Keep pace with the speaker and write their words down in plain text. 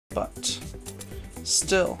but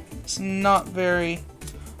still, it's not very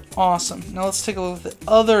awesome. Now let's take a look at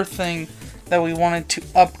the other thing that we wanted to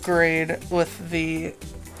upgrade with the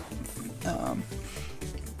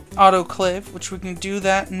autoclave, which we can do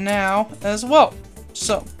that now as well.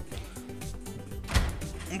 So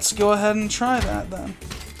let's go ahead and try that then.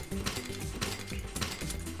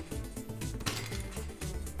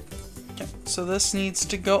 Okay, so this needs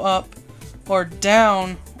to go up or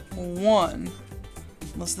down 1.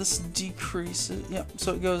 Unless this decreases. Yep,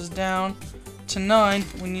 so it goes down to 9.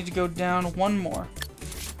 We need to go down 1 more.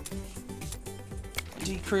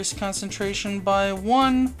 Decrease concentration by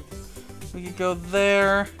 1. We could go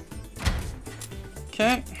there.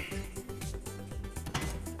 Okay.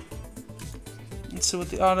 Let's see what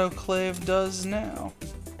the autoclave does now.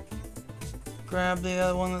 Grab the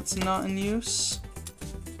other one that's not in use.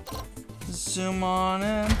 Zoom on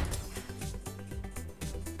in.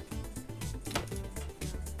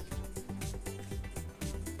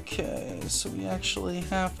 Okay, so we actually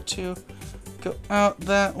have to go out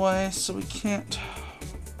that way, so we can't.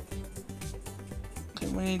 Okay,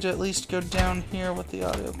 we need to at least go down here with the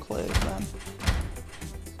autoclave then.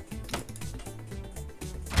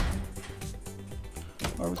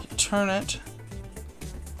 Or we could turn it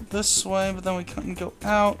this way, but then we couldn't go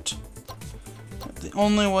out. The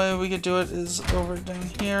only way we could do it is over down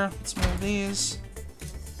here. Let's move these,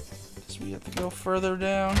 because we have to go further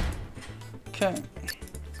down. Okay.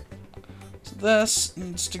 So this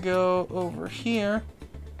needs to go over here.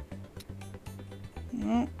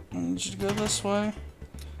 No, I need you to go this way.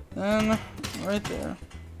 Then right there.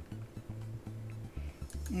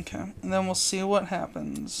 Okay, and then we'll see what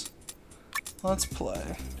happens. Let's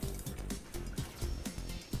play.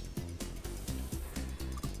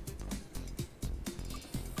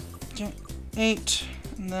 Okay, 8,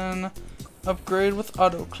 and then upgrade with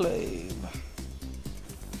autoclave.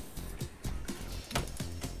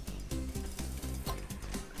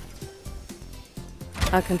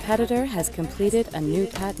 A competitor has completed a new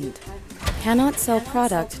patent. Cannot sell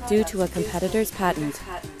product due to a competitor's patent.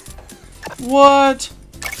 What?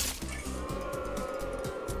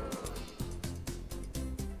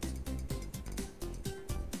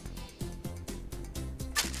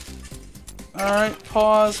 Alright,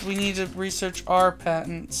 pause. We need to research our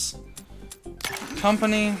patents.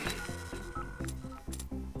 Company.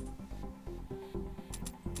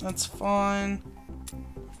 That's fine.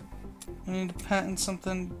 We need to patent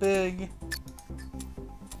something big.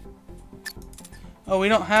 Oh, we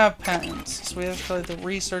don't have patents, so we have to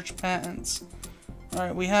research patents.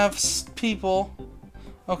 Alright, we have people.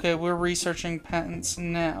 Okay, we're researching patents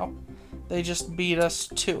now. They just beat us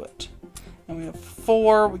to it. And we have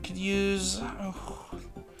 4. We could use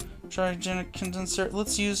cryogenic condenser.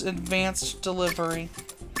 Let's use advanced delivery,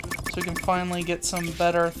 so we can finally get some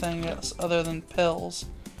better things other than pills.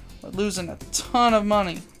 We're losing a ton of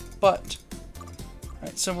money, but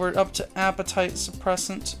alright, so we're up to appetite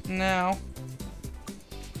suppressant now.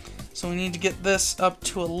 So we need to get this up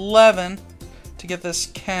to 11 to get this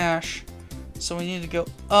cash. So we need to go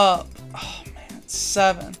up. Oh man,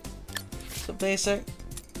 7. So basic.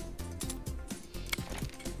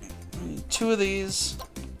 We need 2 of these.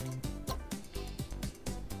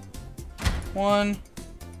 1.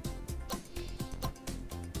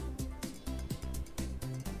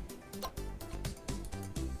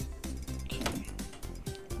 Okay.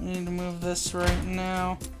 We need to move this right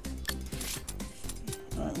now.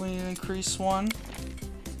 Alright, we need to increase 1.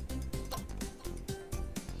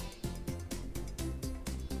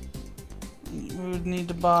 We would need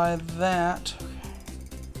to buy that.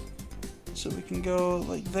 So we can go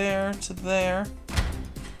like there to there.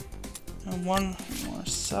 And 1 more,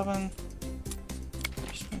 7.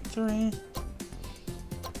 3.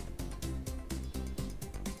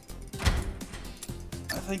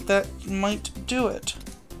 I think that might do it.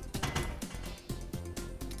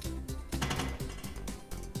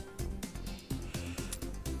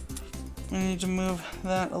 We need to move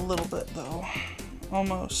that a little bit though.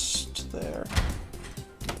 Almost there.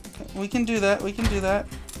 Okay, we can do that, we can do that.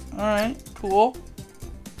 Alright, cool.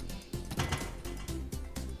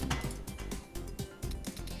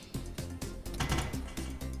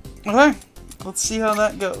 Okay, let's see how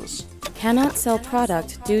that goes. Cannot sell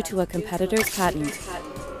product due to a competitor's patent.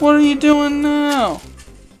 What are you doing now?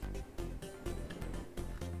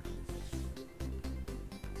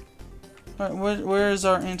 Alright, where is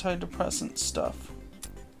our antidepressant stuff?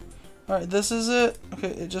 Alright, this is it. Okay,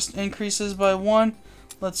 it just increases by 1.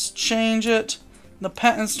 Let's change it. The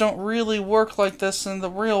patents don't really work like this in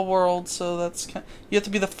the real world, so that's you have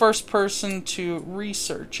to be the first person to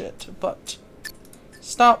research it, but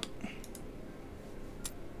stop.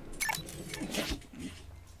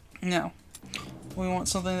 Now, we want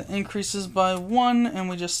something that increases by 1, and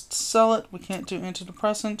we just sell it. We can't do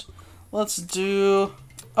antidepressant. Let's do...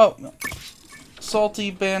 oh, no.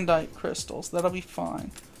 Salty bandite crystals. That'll be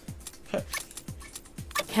fine. Okay.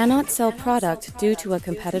 Cannot sell product due to a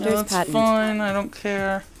competitor's That's patent. fine. I don't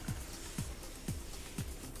care.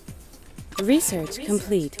 Research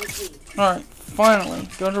complete. Alright, finally.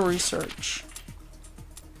 Go to research.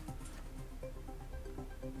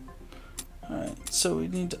 Alright, so we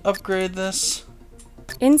need to upgrade this.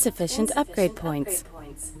 Insufficient upgrade points.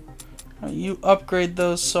 Alright, you upgrade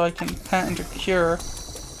those so I can patent a cure.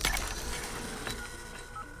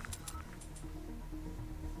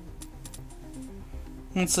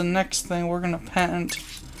 What's the next thing? We're gonna patent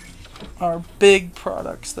our big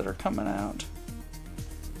products that are coming out.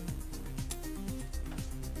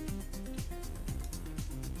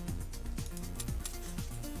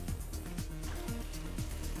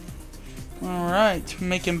 Alright,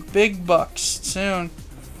 making big bucks soon.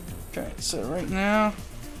 Okay, so right now...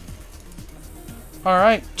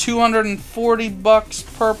 alright, 240 bucks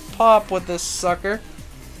per pop with this sucker.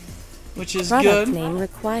 Which is Product good. name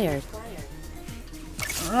required.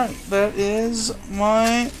 Alright, that is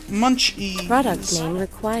my Munchies. Product name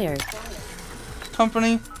required.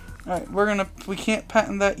 Company. Alright, we can't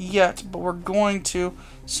patent that yet, but we're going to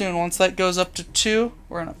soon. Once that goes up to 2,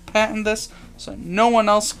 we're gonna patent this so no one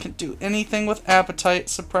else can do anything with appetite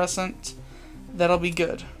suppressant. That'll be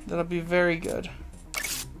good. That'll be very good.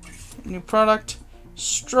 New product,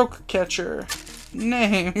 stroke catcher.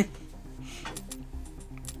 Name.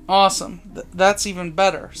 Awesome. That's even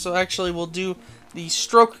better. So actually we'll do the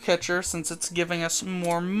stroke catcher since it's giving us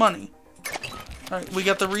more money. Alright, we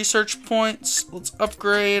got the research points. Let's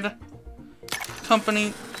upgrade.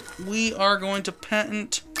 Company, we are going to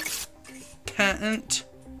patent.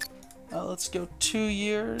 Let's go 2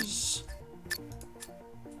 years.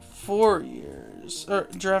 4 years. Or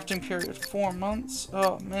drafting period, 4 months.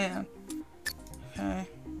 Oh, man. Okay.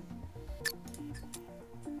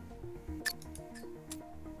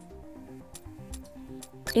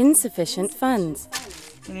 Insufficient funds.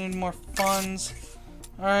 We need more funds.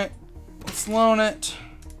 Alright, let's loan it.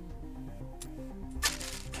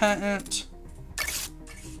 Patent.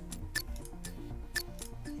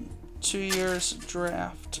 2 years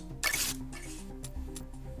draft.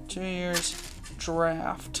 2 years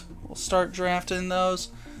draft. We'll start drafting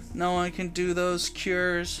those. No one can do those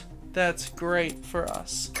cures. That's great for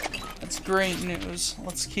us. That's great news.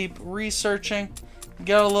 Let's keep researching. You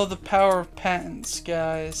gotta love the power of patents,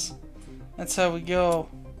 guys. That's how we go.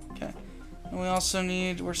 Okay. And we also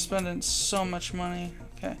need... we're spending so much money.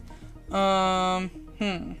 Okay.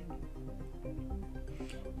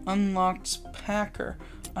 Unlocked packer.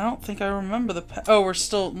 I don't think I remember the oh, we're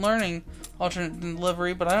still learning alternate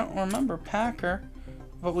delivery, but I don't remember packer.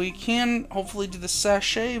 But we can hopefully do the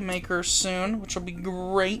sachet maker soon, which will be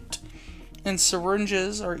great. And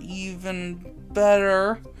syringes are even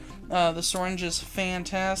better. The syringe is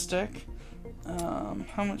fantastic.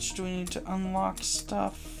 How much do we need to unlock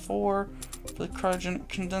stuff for the cryogenic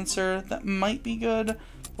condenser? That might be good,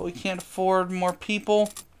 but we can't afford more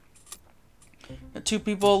people. Got 2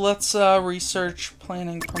 people. Let's research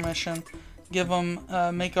planning permission. Give them,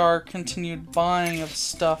 make our continued buying of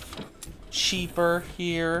stuff cheaper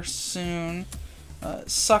here soon. It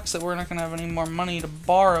sucks that we're not going to have any more money to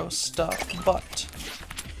borrow stuff, but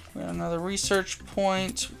we got another research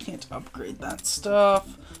point. We can't upgrade that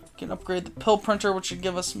stuff. We can upgrade the pill printer, which would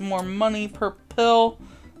give us more money per pill.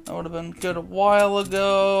 That would have been good a while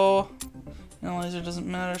ago. Analyzer doesn't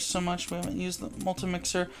matter so much. We haven't used the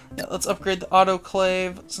multi-mixer. Yeah, let's upgrade the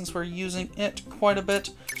autoclave since we're using it quite a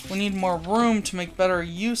bit. We need more room to make better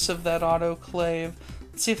use of that autoclave.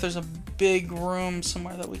 Let's see if there's a big room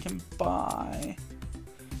somewhere that we can buy.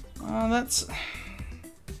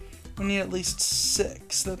 We need at least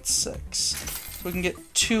 6. That's 6. We can get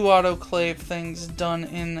 2 autoclave things done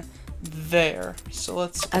in there. So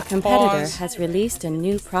let's A competitor has released a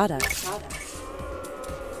new product.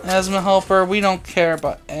 Asthma helper. We don't care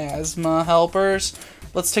about asthma helpers.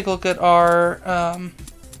 Let's take a look at our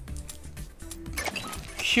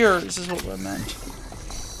cures is what I meant.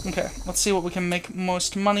 Okay, let's see what we can make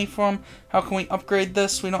most money from. How can we upgrade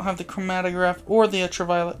this? We don't have the chromatograph or the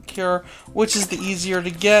ultraviolet cure, which is the easier to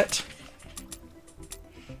get.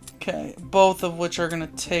 Okay, both of which are going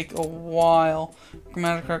to take a while.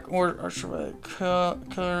 Chromatograph or ultraviolet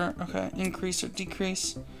cure. Okay, increase or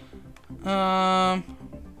decrease.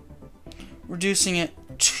 Reducing it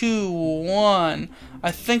to 1.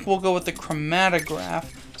 I think we'll go with the chromatograph.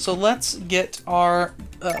 So let's get our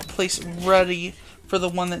place ready for the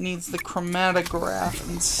one that needs the chromatograph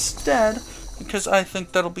instead. because I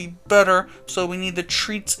think that'll be better. So we need the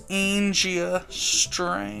Treats Angia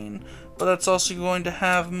strain, but that's also going to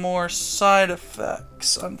have more side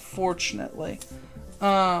effects, unfortunately.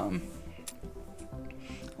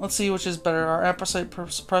 Let's see which is better, our appetite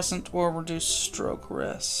suppressant or reduced stroke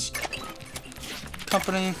risk.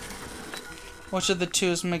 Company, which of the two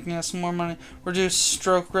is making us more money? Reduced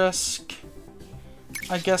stroke risk.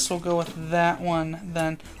 I guess we'll go with that one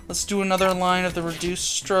then. Let's do another line of the reduced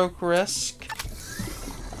stroke risk,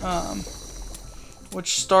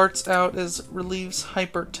 which starts out as relieves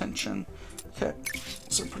hypertension. Okay,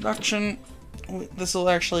 so production, this will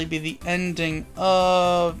actually be the ending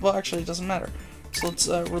of, well, actually it doesn't matter. So let's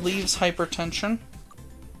relieves hypertension.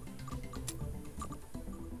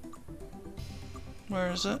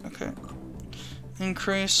 Where is it? Okay.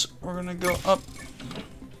 Increase, we're gonna go up.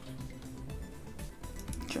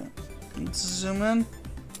 Okay, let's zoom in.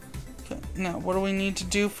 Okay, now what do we need to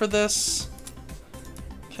do for this?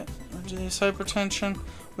 Okay, reduce hypertension.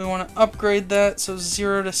 We want to upgrade that, so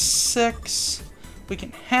 0 to 6. We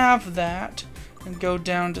can have that and go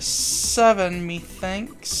down to 7,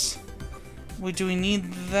 methinks. Do we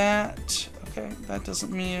need that? Okay, that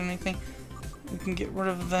doesn't mean anything. We can get rid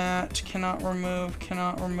of that. Cannot remove,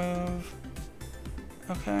 cannot remove.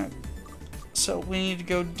 Okay, so we need to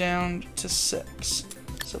go down to 6.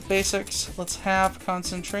 So basics, let's have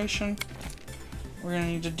concentration. We're gonna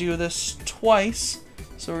need to do this twice.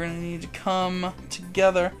 So we're gonna need to come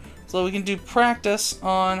together so we can do practice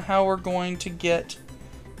on how we're going to get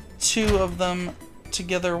 2 of them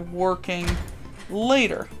together working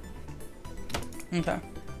later. Okay,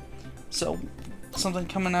 so something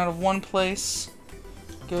coming out of one place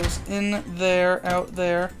goes in there, out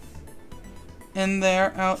there, in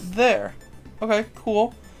there, out there. Okay,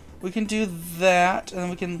 cool. We can do that, and then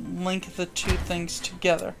we can link the 2 things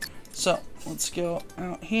together. So let's go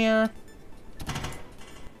out here.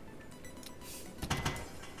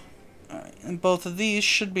 Alright, and both of these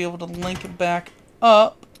should be able to link back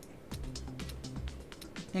up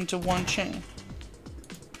into one chain.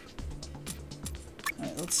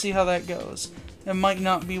 Alright, let's see how that goes. It might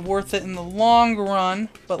not be worth it in the long run,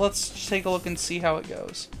 but let's take a look and see how it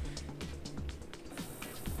goes.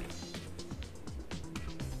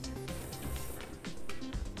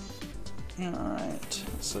 Alright,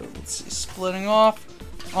 so let's see, splitting off.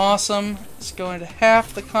 Awesome. It's going to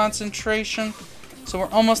half the concentration. So we're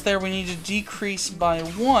almost there. We need to decrease by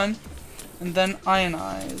 1 and then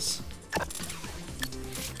ionize.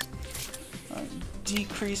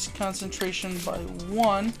 Decrease concentration by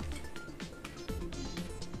 1.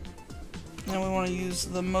 And we want to use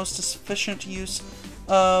the most efficient use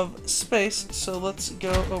of space. So let's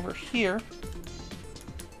go over here.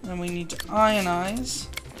 And we need to ionize.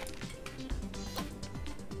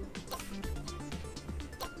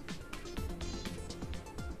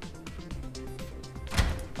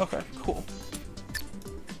 Okay, cool.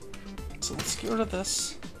 So let's get rid of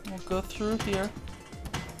this. We'll go through here.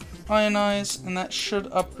 Ionize, and that should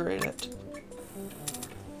upgrade it.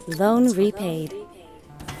 Loan repaid.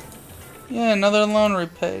 Yeah, another loan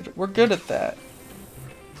repaid. We're good at that.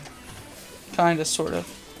 Kinda, sort of.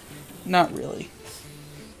 Not really.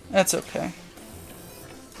 That's okay.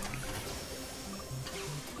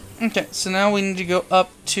 Okay, so now we need to go up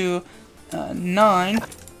to 9.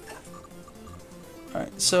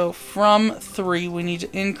 Alright, so from 3, we need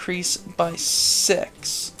to increase by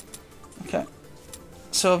 6. Okay.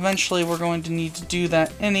 So eventually we're going to need to do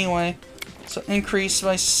that anyway. So increase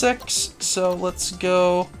by 6. So let's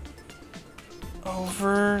go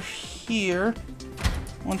over here.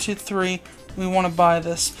 1, 2, 3. We want to buy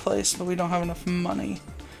this place, but we don't have enough money.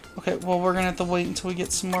 Okay, well we're going to have to wait until we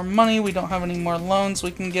get some more money. We don't have any more loans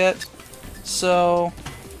we can get. So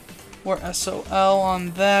we're SOL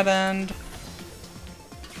on that end.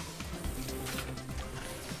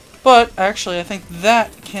 But actually I think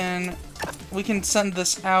that we can send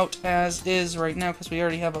this out as is right now because we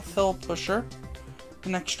already have a pill pusher.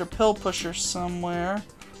 An extra pill pusher somewhere.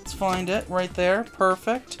 Let's find it right there.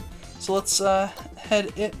 Perfect. So let's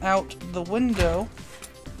head it out the window.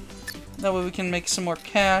 That way we can make some more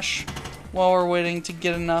cash while we're waiting to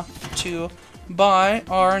get enough to buy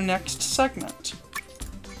our next segment.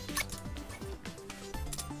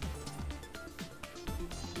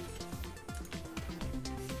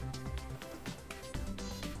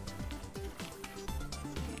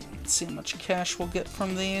 See how much cash we'll get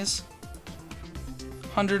from these.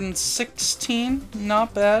 116,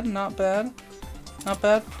 not bad, not bad. Not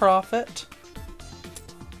bad profit.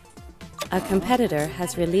 A competitor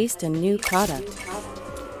has released a new product.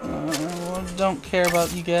 Well, don't care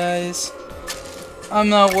about you guys. I'm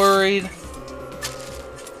not worried.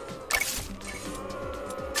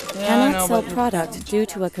 Cannot sell product due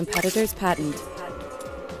to a competitor's patent.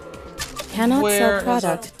 Cannot sell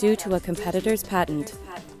product due to a competitor's patent.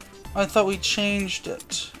 I thought we changed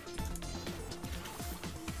it.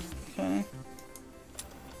 Okay.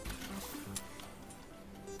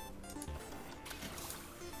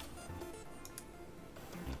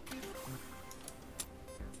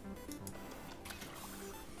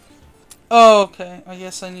 Oh, okay. I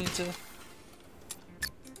guess I need to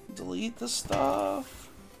delete the stuff.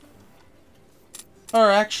 Or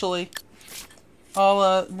actually,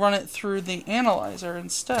 I'll run it through the analyzer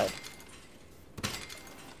instead.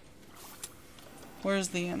 Where's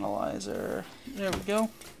the analyzer? There we go.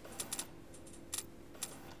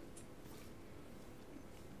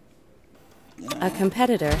 A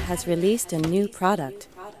competitor has released a new product.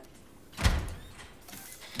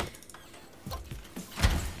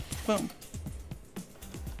 Boom.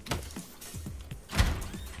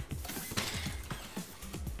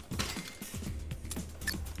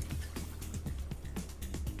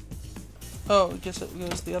 Oh, I guess it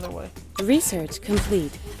goes the other way. Research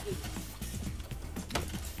complete.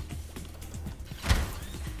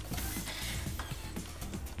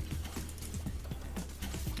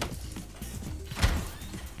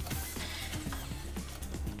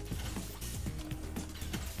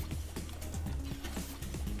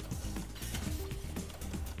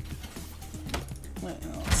 Wait,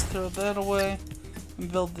 now let's throw that away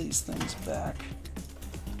and build these things back.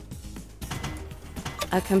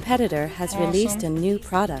 A competitor has released a new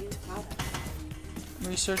product.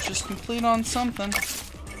 Research is complete on something. I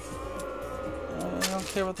don't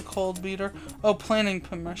care about the cold beater. Oh, planning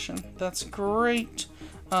permission. That's great.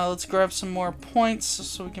 Let's grab some more points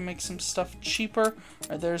so we can make some stuff cheaper.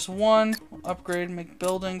 Alright, there's one. Upgrade, make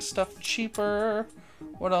building stuff cheaper.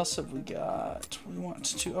 What else have we got? We want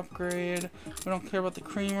to upgrade. We don't care about the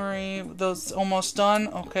creamery. Those almost done.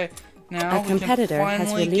 Okay, now a competitor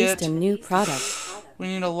has released a new product. We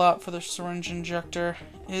need a lot for the syringe injector.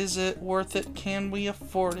 Is it worth it? Can we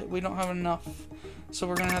afford it? We don't have enough. So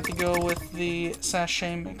we're gonna have to go with the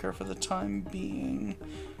sachet maker for the time being.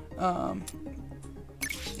 That'll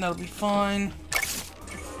be fine.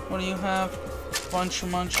 What do you have? Buncher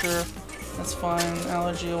muncher. That's fine.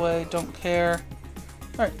 Allergy away. Don't care.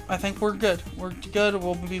 Alright, I think we're good. We're good.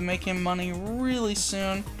 We'll be making money really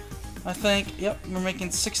soon. I think, yep, we're making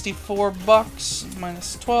 64 bucks.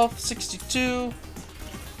 Minus 12, 62.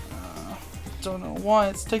 Don't know why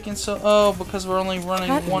it's taking so... Oh, because we're only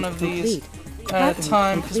running one of these at a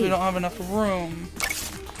time because we don't have enough room.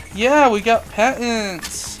 Yeah, we got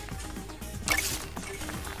patents!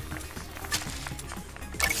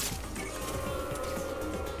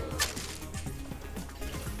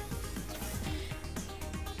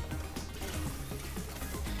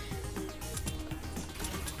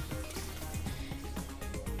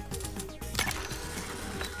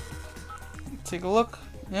 Take a look.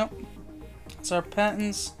 Yep. It's our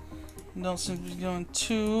patents. Don't seem to be doing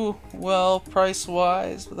too well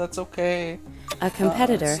price-wise, but that's okay. A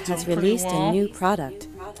competitor has released a new product.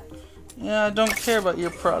 Yeah, I don't care about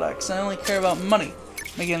your products. I only care about money.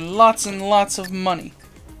 Making lots and lots of money.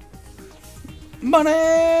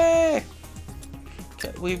 Money!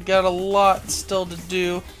 Okay, we've got a lot still to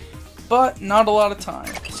do, but not a lot of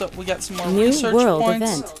time. So we got some more research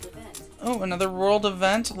points. Event. Oh, another world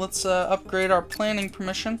event. Let's upgrade our planning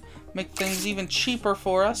permission. Make things even cheaper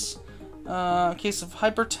for us. Case of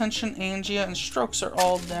hypertension, angina, and strokes are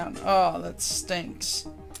all down. Oh, that stinks.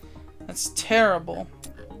 That's terrible.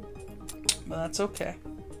 But that's okay.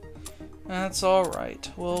 That's alright.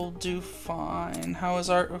 We'll do fine. How is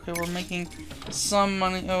our... Okay, we're making some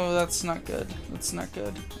money. Oh, that's not good. That's not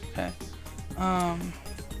good. Okay.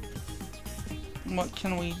 What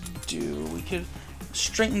can we do? We could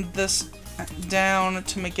straighten this down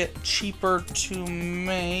to make it cheaper to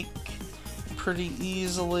make pretty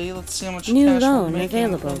easily. Let's see how much cash we're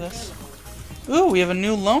making for this. Ooh, we have a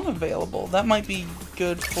new loan available. That might be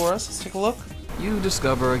good for us. Let's take a look. You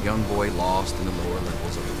discover a young boy lost in the lower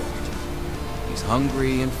levels of the vault. He's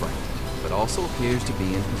hungry and frightened, but also appears to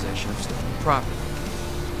be in possession of stolen property.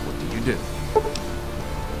 What do you do?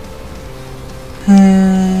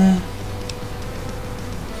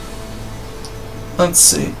 Let's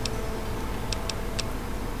see.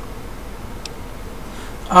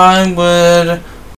 I would